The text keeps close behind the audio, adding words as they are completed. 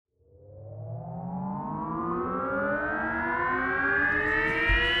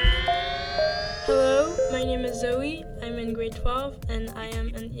Zoe, I'm in grade 12 and I am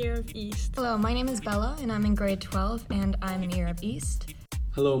an ear of East. Hello, my name is Bella and I'm in grade 12 and I'm an ear of East.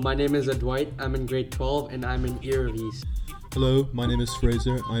 Hello, my name is Dwight, I'm in grade 12 and I'm an ear of East. Hello, my name is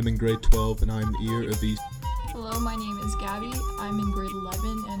Fraser, I'm in grade 12 and I'm an ear of East. Hello, my name is Gabby, I'm in grade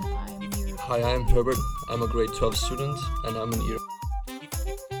 11 and I'm an ear of... Hi, I'm Herbert, I'm a grade 12 student and I'm an ear.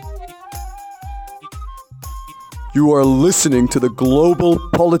 You are listening to the Global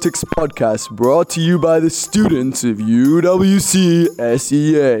Politics Podcast brought to you by the students of UWCSEA.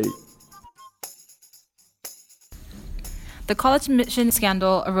 The college admission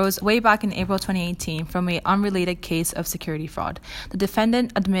scandal arose way back in April 2018 from an unrelated case of security fraud. The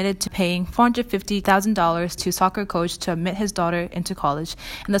defendant admitted to paying $450,000 to a soccer coach to admit his daughter into college,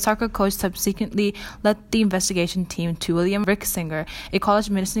 and the soccer coach subsequently led the investigation team to William Rick Singer, a college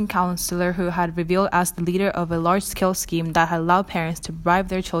admission counselor who had revealed as the leader of a large-scale scheme that had allowed parents to bribe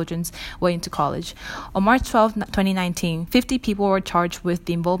their children's way into college. On March 12, 2019, 50 people were charged with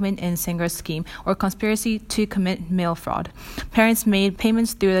the involvement in Singer's scheme or conspiracy to commit mail fraud. Parents made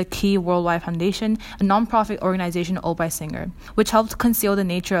payments through the Key Worldwide Foundation, a non-profit organization owned by Singer, which helped conceal the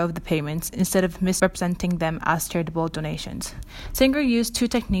nature of the payments instead of misrepresenting them as charitable donations. Singer used two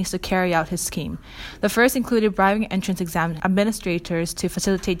techniques to carry out his scheme. The first included bribing entrance exam administrators to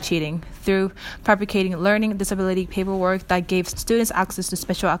facilitate cheating through fabricating learning disability paperwork that gave students access to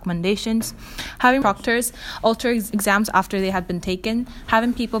special accommodations, having proctors alter exams after they had been taken,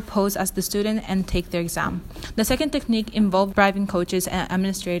 having people pose as the student and take their exam. The second technique involved bribing coaches and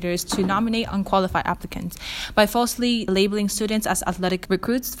administrators to nominate unqualified applicants by falsely labeling students as athletic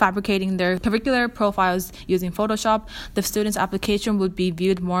recruits, fabricating their curricular profiles using Photoshop. The student's application would be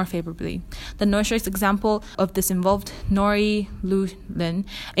viewed more favorably. The notorious example of this involved Nori Lulin,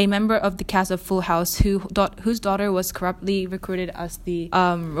 a member of the cast of Full House whose daughter was corruptly recruited as the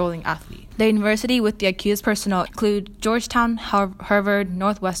rolling athlete. The university with the accused personnel include Georgetown, Harvard,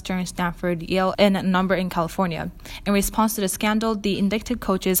 Northwestern, Stanford, Yale, and a number in California. In response to the scandal, the indicted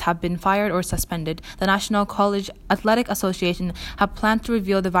coaches have been fired or suspended. The National College Athletic Association have planned to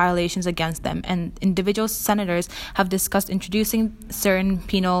reveal the violations against them, and individual senators have discussed introducing certain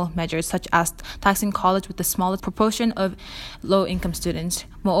penal measures, such as taxing college with the smallest proportion of low-income students.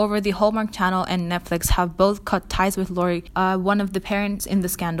 Moreover, the Hallmark Channel and Netflix have both cut ties with Lori, one of the parents in the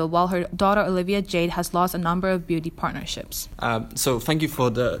scandal, while her daughter Olivia Jade has lost a number of beauty partnerships. So thank you for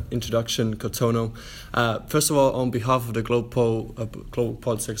the introduction, Kotono. First of all, on behalf of the Global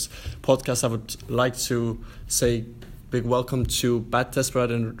Politics Podcast, I would like to say big welcome to Pat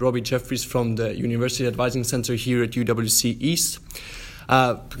Desperate and Robbie Jeffries from the University Advising Center here at UWC East.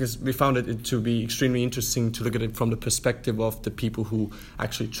 Because we found it to be extremely interesting to look at it from the perspective of the people who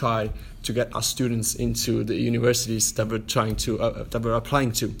actually try to get our students into the universities that we're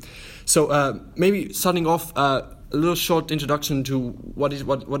applying to. So maybe starting off, a little short introduction to what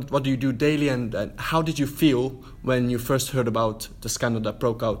do you do daily, and how did you feel when you first heard about the scandal that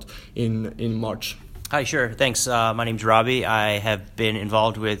broke out in March? Hi, sure. Thanks. My name's Robbie. I have been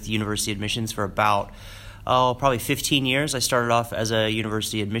involved with university admissions for about probably 15 years. I started off as a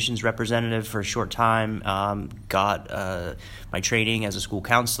university admissions representative for a short time, got my training as a school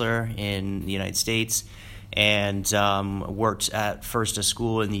counselor in the United States, and worked at first a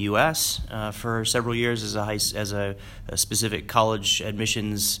school in the U.S. For several years as a specific college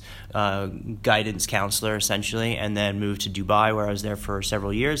admissions guidance counselor, essentially, and then moved to Dubai, where I was there for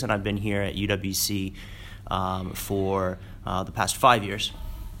several years, and I've been here at UWC for the past 5 years.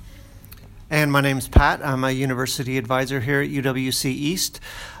 And my name's Pat. I'm a university advisor here at UWC East.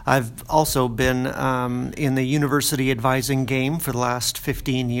 I've also been in the university advising game for the last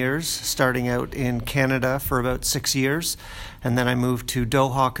 15 years, starting out in Canada for about 6 years. And then I moved to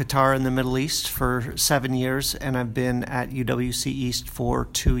Doha, Qatar in the Middle East for 7 years, and I've been at UWC East for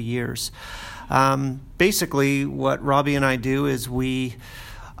 2 years. Basically, what Robbie and I do is we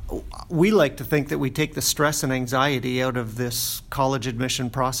like to think that we take the stress and anxiety out of this college admission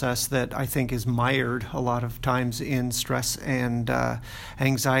process that I think is mired a lot of times in stress and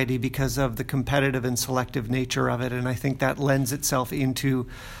anxiety because of the competitive and selective nature of it. And I think that lends itself into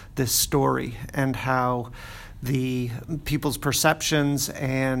this story and how the people's perceptions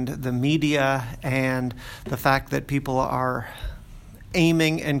and the media and the fact that people are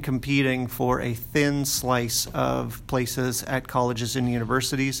aiming and competing for a thin slice of places at colleges and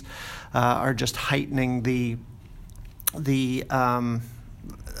universities are just heightening the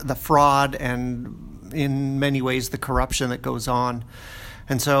fraud and in many ways the corruption that goes on.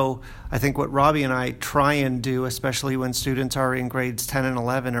 And so I think what Robbie and I try and do, especially when students are in grades 10 and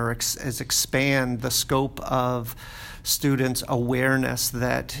 11, is expand the scope of students' awareness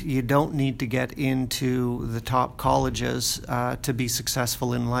that you don't need to get into the top colleges to be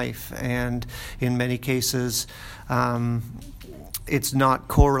successful in life. And in many cases, it's not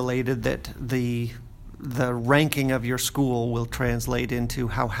correlated that the ranking of your school will translate into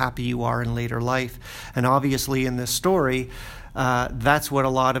how happy you are in later life. And obviously in this story, that's what a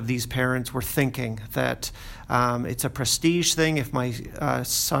lot of these parents were thinking, that it's a prestige thing if my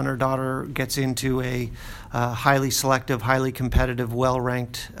son or daughter gets into a highly selective, highly competitive,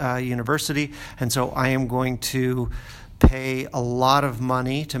 well-ranked university, and so I am going to pay a lot of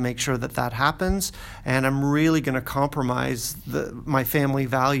money to make sure that that happens, and I'm really going to compromise my family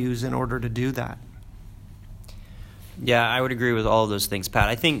values in order to do that. Yeah, I would agree with all of those things, Pat.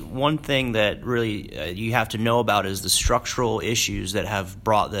 I think one thing that really you have to know about is the structural issues that have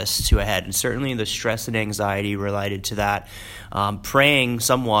brought this to a head, and certainly the stress and anxiety related to that, preying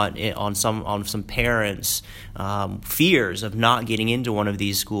somewhat on some parents' fears of not getting into one of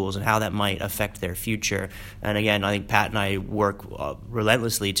these schools and how that might affect their future. And again, I think Pat and I work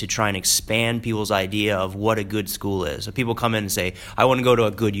relentlessly to try and expand people's idea of what a good school is. So people come in and say, I want to go to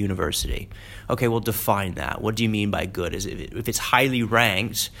a good university. Okay, well, define that. What do you mean by good? If it's highly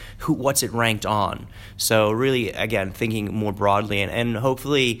ranked, what's it ranked on? So really, again, thinking more broadly, and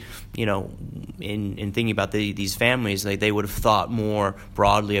hopefully, in thinking about these families, they would have thought more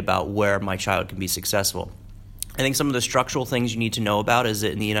broadly about where my child can be successful. I think some of the structural things you need to know about is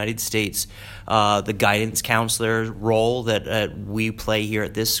that in the United States, the guidance counselor role that we play here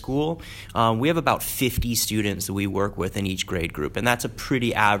at this school, we have about 50 students that we work with in each grade group, and that's a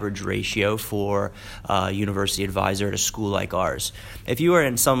pretty average ratio for a university advisor at a school like ours. If you are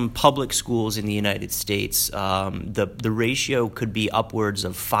in some public schools in the United States, the ratio could be upwards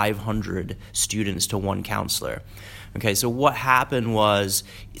of 500 students to one counselor. Okay, so what happened was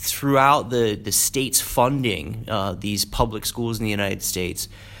throughout the state's funding these public schools in the United States,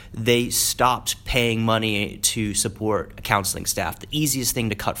 they stopped paying money to support counseling staff. The easiest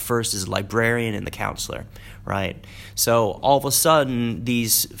thing to cut first is the librarian and the counselor, right? So all of a sudden,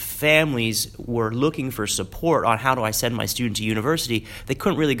 these families were looking for support on how do I send my student to university. They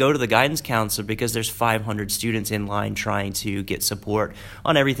couldn't really go to the guidance counselor because there's 500 students in line trying to get support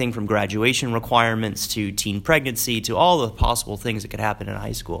on everything from graduation requirements to teen pregnancy to all the possible things that could happen in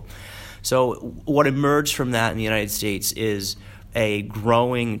high school. So what emerged from that in the United States is a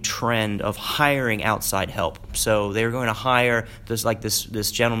growing trend of hiring outside help. So they're going to hire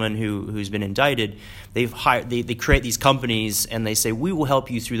this gentleman who's been indicted. They create these companies and they say, we will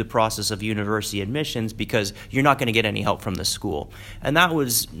help you through the process of university admissions because you're not going to get any help from the school. And that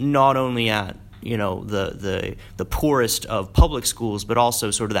was not only at the poorest of public schools, but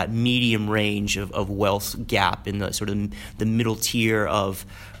also sort of that medium range of wealth gap in the sort of the middle tier of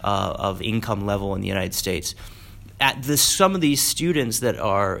income level in the United States. Some of these students that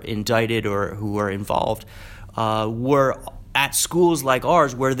are indicted or who are involved were at schools like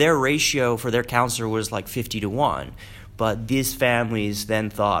ours where their ratio for their counselor was like 50-1. But these families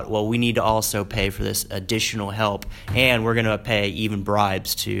then thought, well, we need to also pay for this additional help, and we're going to pay even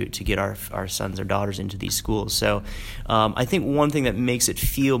bribes to get our sons or daughters into these schools. So I think one thing that makes it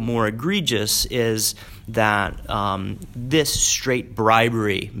feel more egregious is that this straight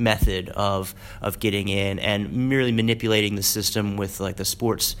bribery method of getting in and merely manipulating the system with like the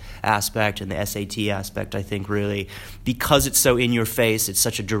sports aspect and the SAT aspect, I think really, because it's so in your face, it's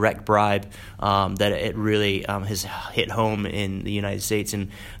such a direct bribe that it really has hit home in the United States, and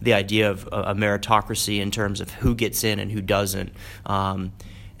the idea of a meritocracy in terms of who gets in and who doesn't. And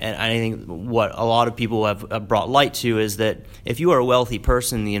I think what a lot of people have brought light to is that if you are a wealthy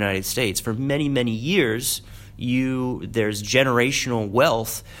person in the United States, for many, many years, there's generational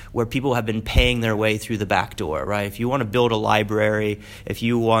wealth where people have been paying their way through the back door, right? If you want to build a library, if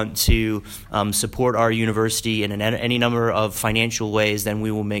you want to support our university in any number of financial ways, then we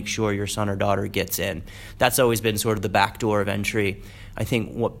will make sure your son or daughter gets in. That's always been sort of the back door of entry. I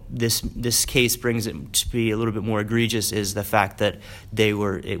think what this case brings it to be a little bit more egregious is the fact that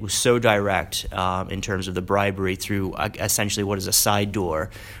it was so direct in terms of the bribery through essentially what is a side door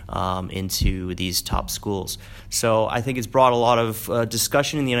into these top schools. So I think it's brought a lot of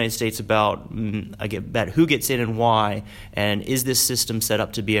discussion in the United States about who gets in and why, and is this system set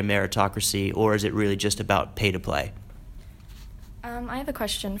up to be a meritocracy, or is it really just about pay to play? I have a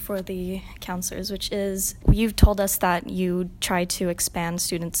question for the counselors, which is, you've told us that you try to expand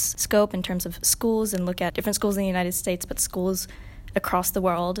students' scope in terms of schools and look at different schools in the United States, but schools across the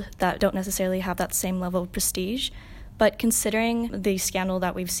world that don't necessarily have that same level of prestige. But considering the scandal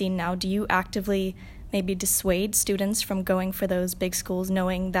that we've seen now, do you actively maybe dissuade students from going for those big schools,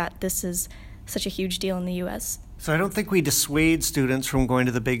 knowing that this is such a huge deal in the U.S.? So I don't think we dissuade students from going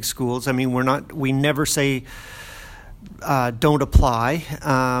to the big schools. I mean, we never say don't apply.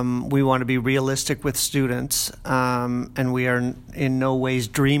 We want to be realistic with students, and we are in no ways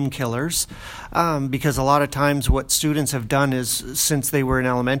dream killers, because a lot of times what students have done is, since they were in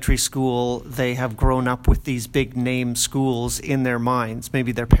elementary school, they have grown up with these big name schools in their minds.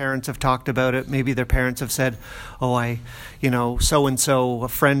 Maybe their parents have talked about it. Maybe their parents have said, oh, so-and-so, a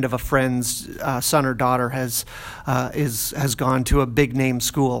friend of a friend's son or daughter has gone to a big name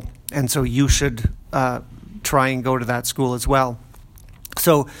school, and so you should try and go to that school as well.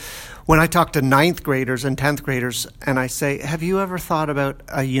 So when I talk to 9th graders and 10th graders and I say, have you ever thought about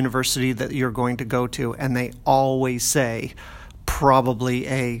a university that you're going to go to? And they always say, probably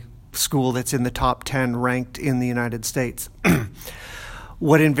a school that's in the top 10 ranked in the United States.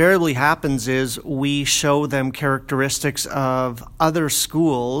 What invariably happens is we show them characteristics of other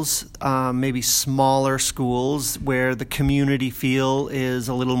schools, maybe smaller schools where the community feel is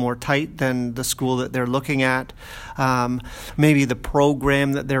a little more tight than the school that they're looking at. Maybe the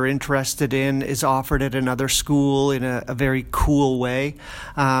program that they're interested in is offered at another school in a very cool way.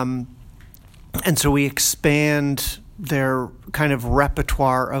 And so we expand their kind of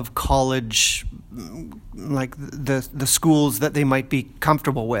repertoire of college, like the schools that they might be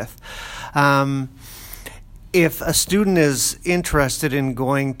comfortable with. If a student is interested in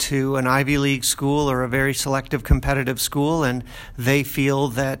going to an Ivy League school or a very selective competitive school and they feel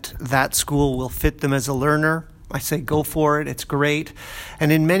that that school will fit them as a learner, I say go for it, it's great.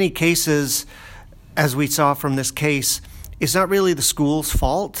 And in many cases, as we saw from this case, it's not really the school's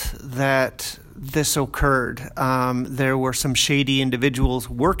fault that this occurred. There were some shady individuals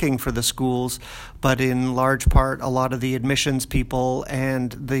working for the schools, but in large part, a lot of the admissions people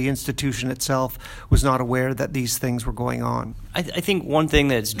and the institution itself was not aware that these things were going on. I think one thing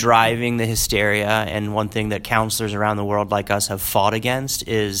that's driving the hysteria, and one thing that counselors around the world like us have fought against,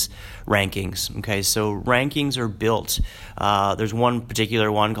 is rankings. Okay, so rankings are built. There's one particular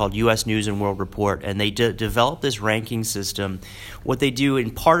one called U.S. News and World Report, and they developed this ranking system. What they do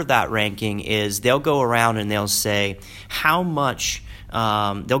in part of that ranking is they'll go around and they'll say how much.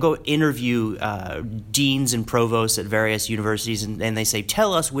 They'll go interview deans and provosts at various universities, and they say,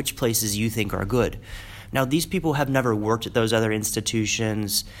 tell us which places you think are good. Now, these people have never worked at those other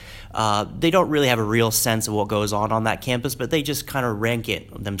institutions. They don't really have a real sense of what goes on that campus, but they just kind of rank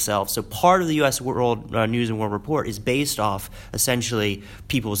it themselves. So part of the U.S. World News and World Report is based off, essentially,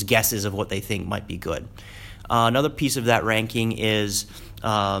 people's guesses of what they think might be good. Another piece of that ranking is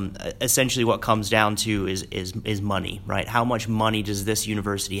essentially what comes down to is money, right? How much money does this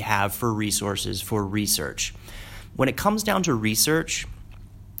university have for resources, for research? When it comes down to research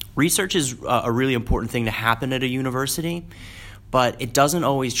is a really important thing to happen at a university, but it doesn't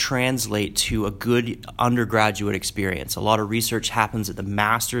always translate to a good undergraduate experience. A lot of research happens at the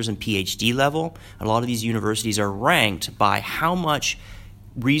master's and PhD level. A lot of these universities are ranked by how much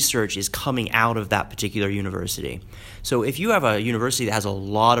research is coming out of that particular university. So if you have a university that has a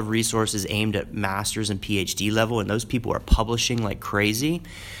lot of resources aimed at master's and PhD level, and those people are publishing like crazy,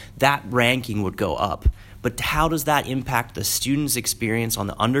 that ranking would go up. But how does that impact the student's experience on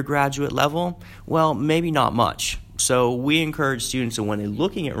the undergraduate level? Well, maybe not much. So we encourage students, when they're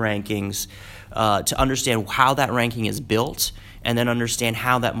looking at rankings, to understand how that ranking is built, and then understand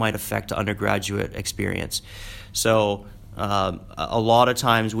how that might affect the undergraduate experience. So a lot of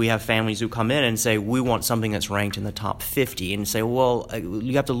times we have families who come in and say, we want something that's ranked in the top 50, and say, well,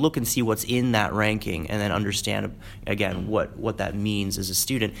 you have to look and see what's in that ranking and then understand, again, what that means as a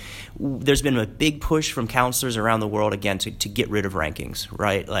student. There's been a big push from counselors around the world, again, to get rid of rankings,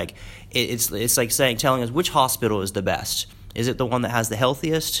 right? Like it's like telling us which hospital is the best. Is it the one that has the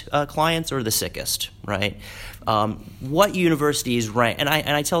healthiest clients or the sickest, right? What university is ranked? And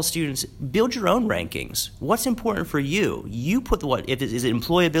I tell students, build your own rankings. What's important for you? You put is it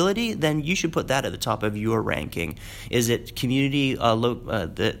employability? Then you should put that at the top of your ranking. Is it community,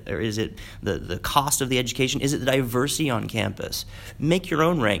 or is it the cost of the education? Is it the diversity on campus? Make your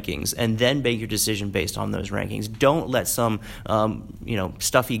own rankings and then make your decision based on those rankings. Don't let some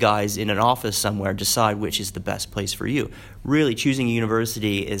stuffy guys in an office somewhere decide which is the best place for you. Really, choosing a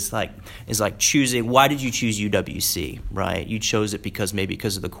university is like choosing. Why did you choose UWC? Right? You chose it because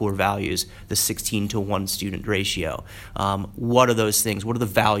of the core values, the 16-to-1 student ratio. What are those things? What are the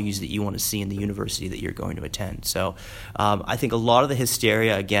values that you want to see in the university that you're going to attend? So, I think a lot of the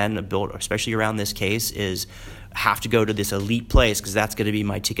hysteria, again, built especially around this case, is have to go to this elite place because that's going to be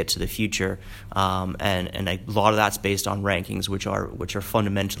my ticket to the future. And a lot of that's based on rankings, which are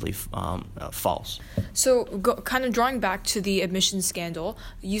fundamentally false. So, kind of drawing back to the admissions scandal,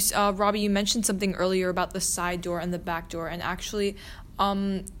 Robbie, you mentioned something earlier about the side door and the back door, and actually,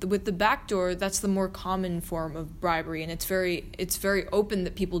 with the back door, that's the more common form of bribery, and it's very open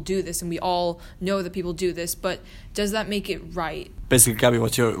that people do this, and we all know that people do this. But does that make it right? Basically, Gabby,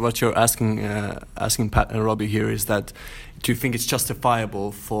 what you're asking Pat and Robbie here is that, do you think it's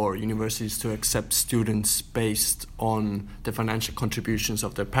justifiable for universities to accept students based on the financial contributions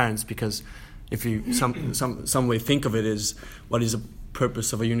of their parents? Because if you some way think of it, is what is a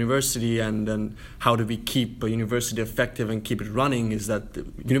purpose of a university, and then how do we keep a university effective and keep it running, is that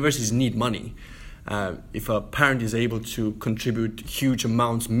universities need money. If a parent is able to contribute huge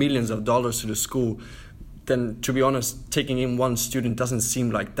amounts, millions of dollars to the school, then to be honest, taking in one student doesn't seem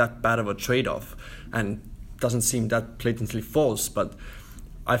like that bad of a trade-off and doesn't seem that blatantly false. But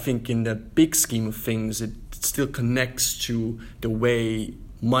I think in the big scheme of things, it still connects to the way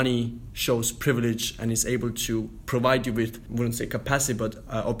money shows privilege and is able to provide you with, I wouldn't say capacity, but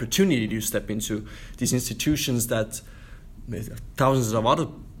opportunity to step into these institutions that thousands of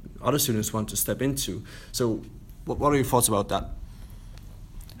other students want to step into. So what are your thoughts about that?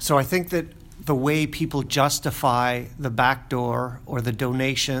 So I think that the way people justify the back door or the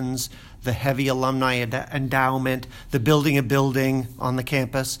donations, the heavy alumni endowment, the building a building on the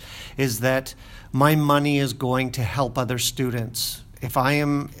campus, is that my money is going to help other students. If I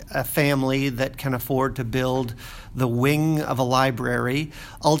am a family that can afford to build the wing of a library,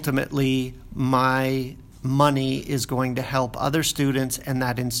 ultimately my money is going to help other students and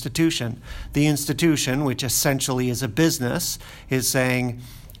that institution. The institution, which essentially is a business, is saying,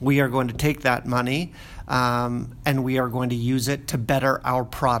 we are going to take that money and we are going to use it to better our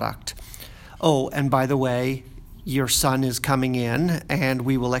product. Oh, and by the way, your son is coming in, and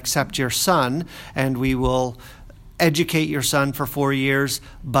we will accept your son, and we will educate your son for 4 years,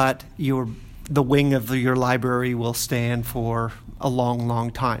 but the wing of your library will stand for a long, long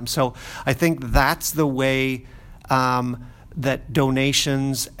time. So I think that's the way that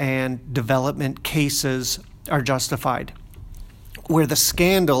donations and development cases are justified. Where the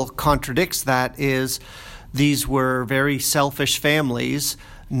scandal contradicts that is, these were very selfish families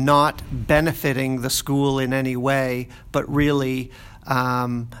not benefiting the school in any way, but really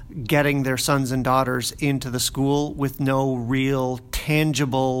getting their sons and daughters into the school with no real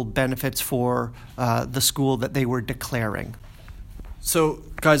tangible benefits for the school that they were declaring. So,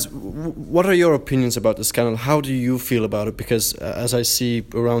 guys, what are your opinions about the scandal? How do you feel about it? Because as I see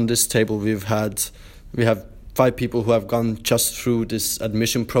around this table, we have 5 people who have gone just through this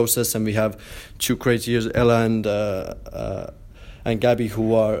admission process, and we have 2 craziers, Ella and Gabby,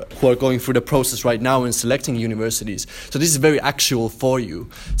 who are going through the process right now in selecting universities. So this is very actual for you.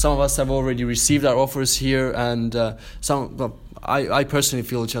 Some of us have already received our offers here, and I personally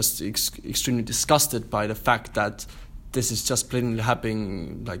feel just extremely disgusted by the fact that this is just blatantly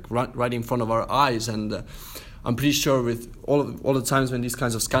happening, like right in front of our eyes. And I'm pretty sure with all the times when these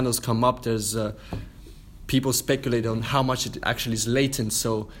kinds of scandals come up, there's people speculate on how much it actually is latent.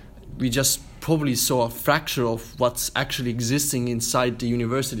 So we just probably saw a fracture of what's actually existing inside the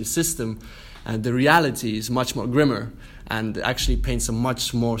university system, and the reality is much more grimmer and actually paints a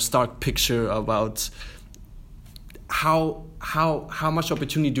much more stark picture about how much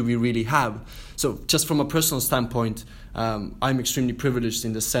opportunity do we really have. So just from a personal standpoint, I'm extremely privileged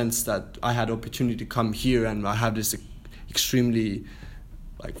in the sense that I had opportunity to come here, and I have this extremely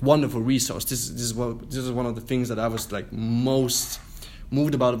wonderful resource. This is one of the things that I was most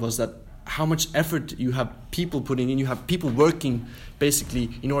moved about, was that how much effort you have people putting in. You have people working basically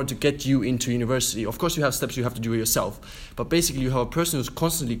in order to get you into university. Of course, you have steps you have to do yourself, but basically you have a person who's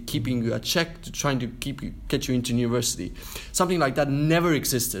constantly keeping you at check to trying to get you into university. Something like that never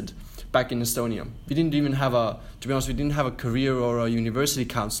existed back in Estonia. We didn't even have we didn't have a career or a university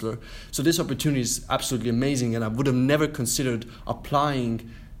counselor. So this opportunity is absolutely amazing, and I would have never considered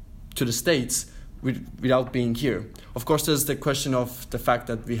applying to the States without being here. Of course, there's the question of the fact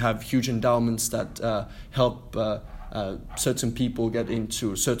that we have huge endowments that help certain people get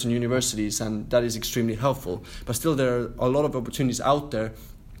into certain universities, and that is extremely helpful. But still, there are a lot of opportunities out there,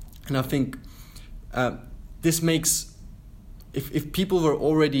 and I think this makes, if people were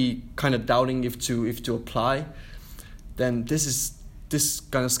already kind of doubting if to apply, then this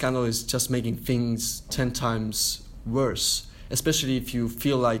kind of scandal is just making things 10 times worse, especially if you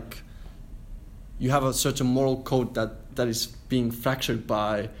feel like you have a certain moral code that is being fractured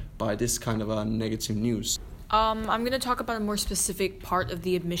by this kind of negative news. I'm going to talk about a more specific part of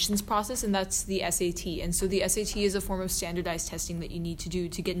the admissions process, and that's the SAT. And so the SAT is a form of standardized testing that you need to do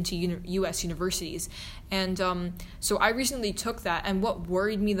to get into U.S. universities. And so I recently took that, and what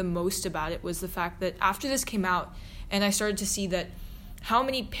worried me the most about it was the fact that after this came out, and I started to see that how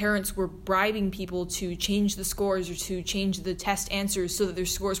many parents were bribing people to change the scores or to change the test answers so that their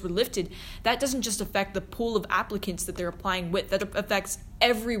scores were lifted, that doesn't just affect the pool of applicants that they're applying with, that affects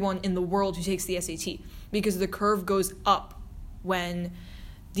everyone in the world who takes the SAT, because the curve goes up when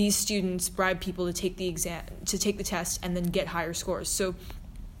these students bribe people to take the exam, to take the test and then get higher scores. So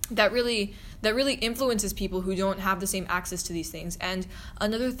that really influences people who don't have the same access to these things. And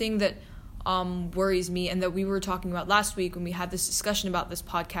another thing that worries me, and that we were talking about last week when we had this discussion about this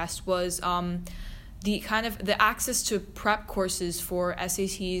podcast, was the access to prep courses for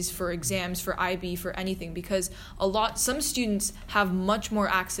SATs, for exams, for IB, for anything, because some students have much more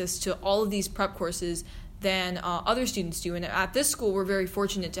access to all of these prep courses than other students do. And at this school, we're very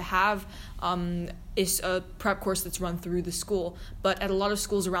fortunate to have a prep course that's run through the school. But at a lot of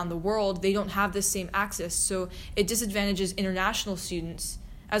schools around the world, they don't have this same access. So it disadvantages international students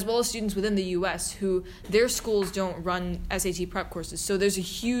as well as students within the U.S. who their schools don't run SAT prep courses. So there's a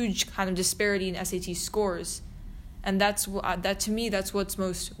huge kind of disparity in SAT scores. And that to me, that's what's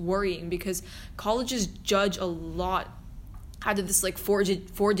most worrying, because colleges judge a lot out of this like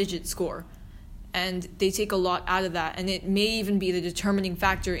four-digit score. And they take a lot out of that, and it may even be the determining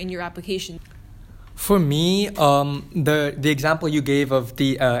factor in your application. For me, the example you gave of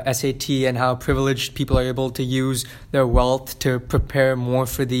the SAT and how privileged people are able to use their wealth to prepare more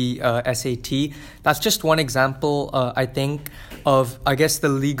for the SAT, that's just one example, I think, of, I guess, the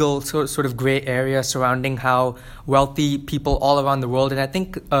legal sort of gray area surrounding how wealthy people all around the world, and I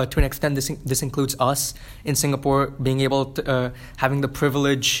think to an extent this includes us in Singapore, being able to, having the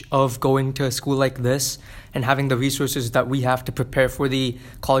privilege of going to a school like this and having the resources that we have to prepare for the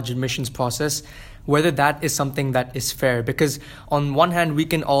college admissions process, whether that is something that is fair. Because on one hand, we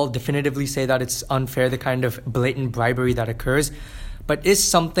can all definitively say that it's unfair, the kind of blatant bribery that occurs, but is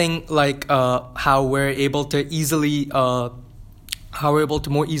something like how we're able to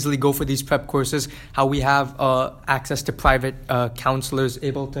more easily go for these prep courses, how we have access to private counselors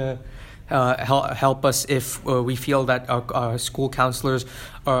able to help us if we feel that our school counselors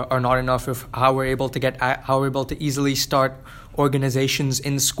are not enough, if how we're able to easily start organizations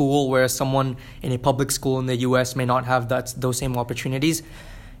in school, where someone in a public school in the US may not have those same opportunities.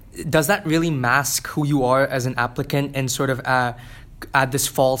 Does that really mask who you are as an applicant and sort of add this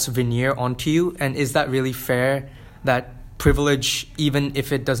false veneer onto you? And is that really fair, that privilege, even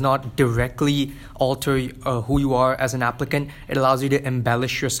if it does not directly alter who you are as an applicant, it allows you to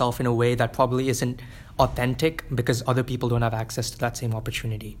embellish yourself in a way that probably isn't authentic because other people don't have access to that same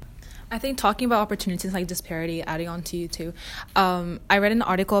opportunity? I think talking about opportunities like disparity, adding on to you too, I read an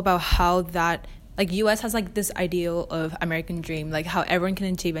article about how that like US has like this ideal of American dream, like how everyone can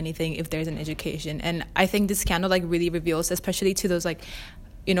achieve anything if there's an education. And I think this scandal like really reveals, especially to those like,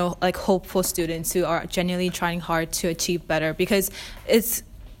 you know, like hopeful students who are genuinely trying hard to achieve better, because it's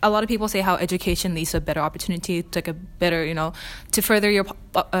a lot of people say how education leads to a better opportunity, to like a better, you know, to further your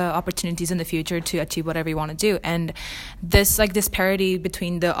opportunities in the future to achieve whatever you want to do. And this like disparity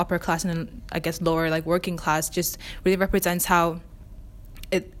between the upper class and I guess lower like working class just really represents how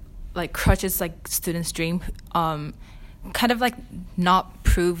it like crushes like students' dream, kind of like not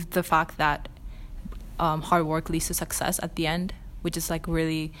prove the fact that hard work leads to success at the end, which is like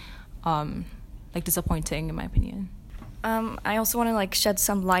really like disappointing in my opinion. I also want to like shed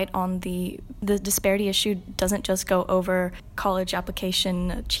some light on the disparity issue. Doesn't just go over college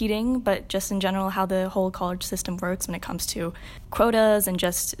application cheating, but just in general how the whole college system works when it comes to quotas, and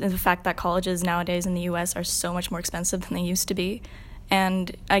just the fact that colleges nowadays in the US are so much more expensive than they used to be.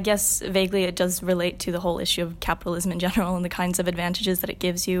 And I guess vaguely it does relate to the whole issue of capitalism in general and the kinds of advantages that it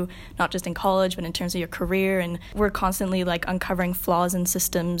gives you, not just in college, but in terms of your career. And we're constantly like uncovering flaws in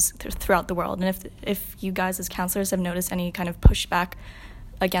systems throughout the world. And if you guys as counselors have noticed any kind of pushback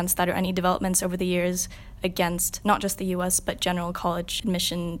against that, or any developments over the years against not just the US, but general college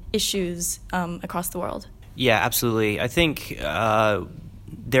admission issues across the world. Yeah, absolutely. I think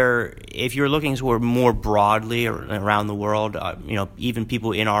if you're looking more broadly around the world, you know, even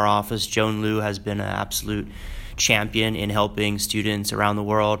people in our office, Joan Liu has been an absolute champion in helping students around the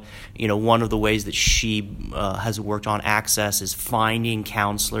world. You know, one of the ways that she has worked on access is finding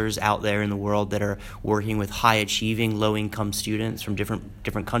counselors out there in the world that are working with high-achieving, low-income students from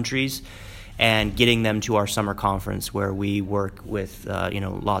different countries. and getting them to our summer conference where we work with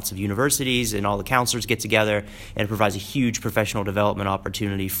lots of universities, and all the counselors get together, and it provides a huge professional development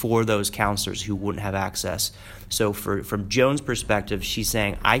opportunity for those counselors who wouldn't have access. So from Joan's perspective, she's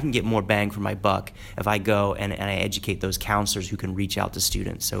saying, I can get more bang for my buck if I go and I educate those counselors who can reach out to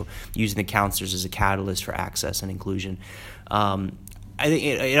students. So using the counselors as a catalyst for access and inclusion. I think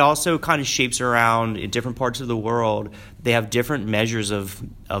it also kind of shapes around in different parts of the world. They have different measures of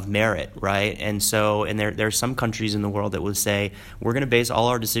merit, right? And so, there are some countries in the world that would say, we're going to base all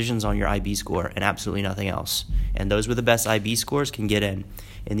our decisions on your IB score and absolutely nothing else. And those with the best IB scores can get in.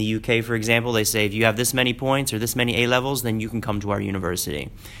 In the UK, for example, they say if you have this many points or this many A levels, then you can come to our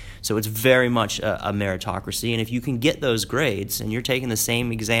university. So it's very much a meritocracy, and if you can get those grades and you're taking the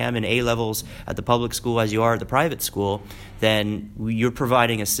same exam in A levels at the public school as you are at the private school, then you're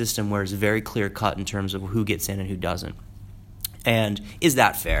providing a system where it's very clear cut in terms of who gets in and who doesn't. And is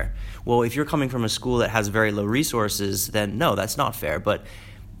that fair? Well, if you're coming from a school that has very low resources, then no, that's not fair. But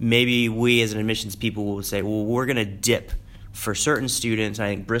maybe we as an admissions people will say, well, we're going to dip for certain students. I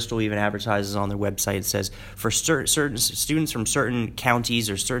think Bristol even advertises on their website, it says for certain students from certain counties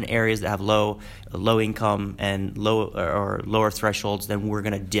or certain areas that have low income and lower thresholds, then we're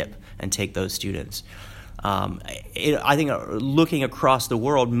going to dip and take those students. I think looking across the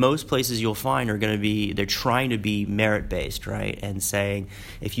world, most places you'll find are going to be, they're trying to be merit-based, right? And saying,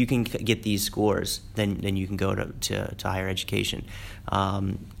 if you can get these scores, then you can go to higher education.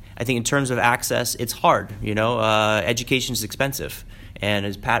 I think in terms of access, it's hard. Education is expensive. And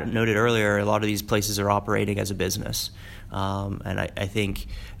as Pat noted earlier, a lot of these places are operating as a business. And I think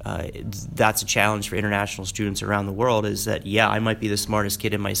that's a challenge for international students around the world, is that, I might be the smartest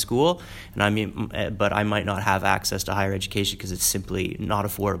kid in my school, but I might not have access to higher education because it's simply not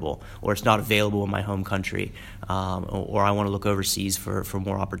affordable, or it's not available in my home country, or I want to look overseas for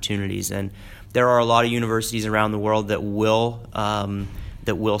more opportunities. And there are a lot of universities around the world that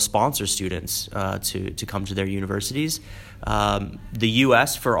will sponsor students to come to their universities. The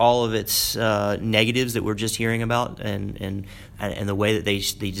U.S., for all of its negatives that we're just hearing about, and the way that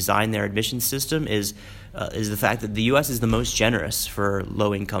they design their admission system is the fact that the U.S. is the most generous for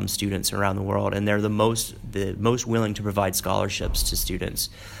low-income students around the world, and they're the most willing to provide scholarships to students,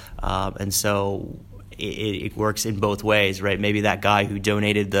 and so it works in both ways, right? Maybe that guy who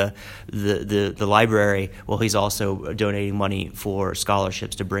donated the library, well, he's also donating money for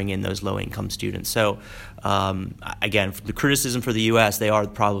scholarships to bring in those low-income students. So, again, the criticism for the U.S., they are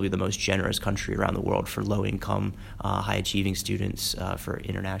probably the most generous country around the world for low-income, high-achieving students for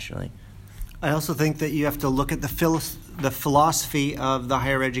internationally. I also think that you have to look at the philosophy of the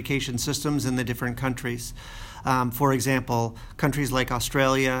higher education systems in the different countries. For example, countries like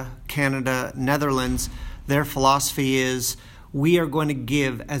Australia, Canada, Netherlands, their philosophy is, we are going to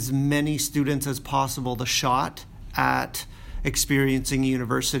give as many students as possible the shot at experiencing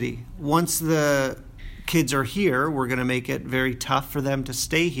university. Once the kids are here, we're going to make it very tough for them to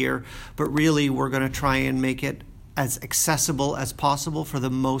stay here, but really we're going to try and make it as accessible as possible for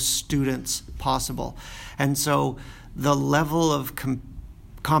the most students possible. And so the level of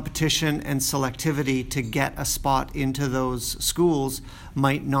competition and selectivity to get a spot into those schools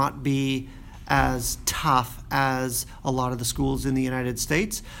might not be as tough as a lot of the schools in the United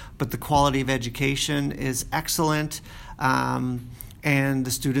States, but the quality of education is excellent, and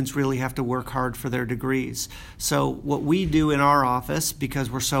the students really have to work hard for their degrees. So what we do in our office,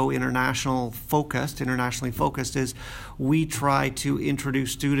 because we're so internationally focused, is we try to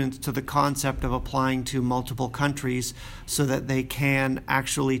introduce students to the concept of applying to multiple countries so that they can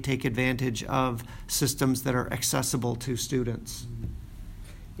actually take advantage of systems that are accessible to students.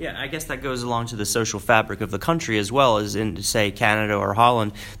 Yeah, I guess that goes along to the social fabric of the country as well, as in, say, Canada or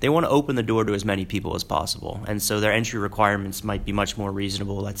Holland. They want to open the door to as many people as possible, and so their entry requirements might be much more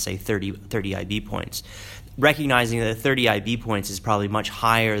reasonable, let's say 30 IB points. Recognizing that 30 IB points is probably much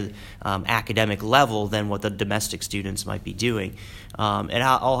higher academic level than what the domestic students might be doing. It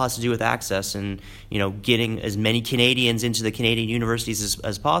all has to do with access and, getting as many Canadians into the Canadian universities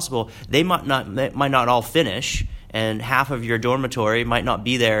as possible. They might not all finish, and half of your dormitory might not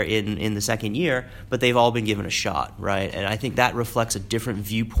be there in the second year, but they've all been given a shot, right? And I think that reflects a different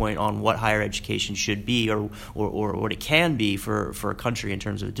viewpoint on what higher education should be or what it can be for a country in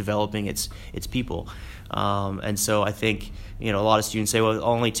terms of developing its people. And so I think, a lot of students say, well, it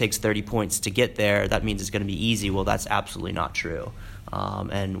only takes 30 points to get there. That means it's going to be easy. Well, that's absolutely not true.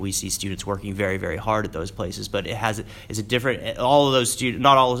 And we see students working very, very hard at those places, but it's a different. Not all of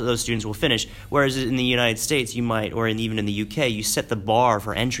those students will finish. Whereas in the United States, you might, or even in the UK, you set the bar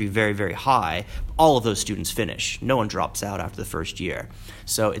for entry very, very high. All of those students finish. No one drops out after the first year.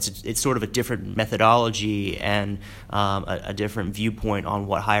 So it's sort of a different methodology and a different viewpoint on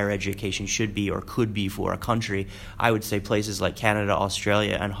what higher education should be or could be for a country. I would say places like Canada,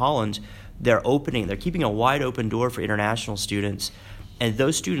 Australia, and Holland, they're keeping a wide open door for international students, and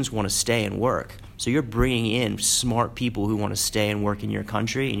those students want to stay and work. So you're bringing in smart people who want to stay and work in your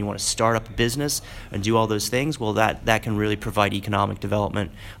country, and you want to start up a business and do all those things. Well, that can really provide economic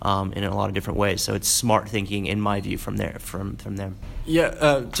development in a lot of different ways. So it's smart thinking, in my view, from them.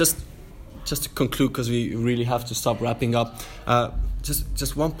 Yeah, just to conclude, because we really have to stop wrapping up.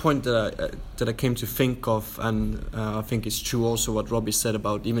 Just one point that I came to think of, and I think it's true also what Robbie said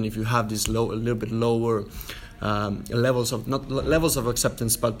about even if you have these a little bit lower levels of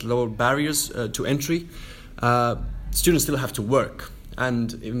acceptance, but lower barriers to entry, students still have to work.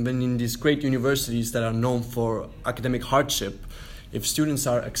 And even in these great universities that are known for academic hardship, if students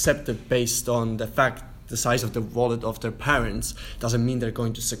are accepted based on the size of the wallet of their parents, doesn't mean they're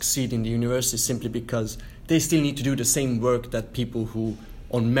going to succeed in the university simply because they still need to do the same work that people who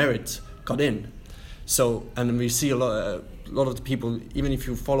on merit got in. So, and we see a lot of the people, even if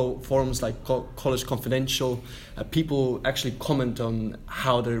you follow forums like College Confidential, people actually comment on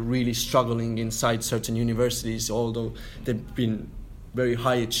how they're really struggling inside certain universities, although they've been very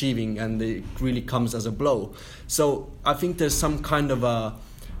high achieving, and it really comes as a blow. So I think there's some kind of a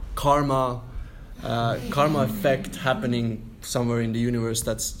karma effect happening somewhere in the universe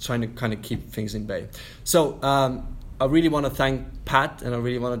that's trying to kind of keep things in bay. So I really want to thank Pat, and I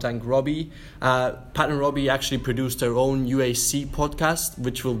really want to thank Robbie. Pat and Robbie actually produced their own UAC podcast,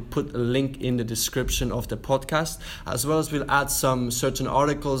 which we'll put a link in the description of the podcast, as well as we'll add some certain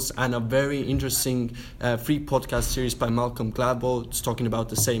articles and a very interesting free podcast series by Malcolm Gladwell. It's talking about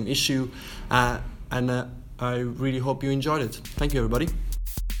the same issue. And I really hope you enjoyed it. Thank you, everybody.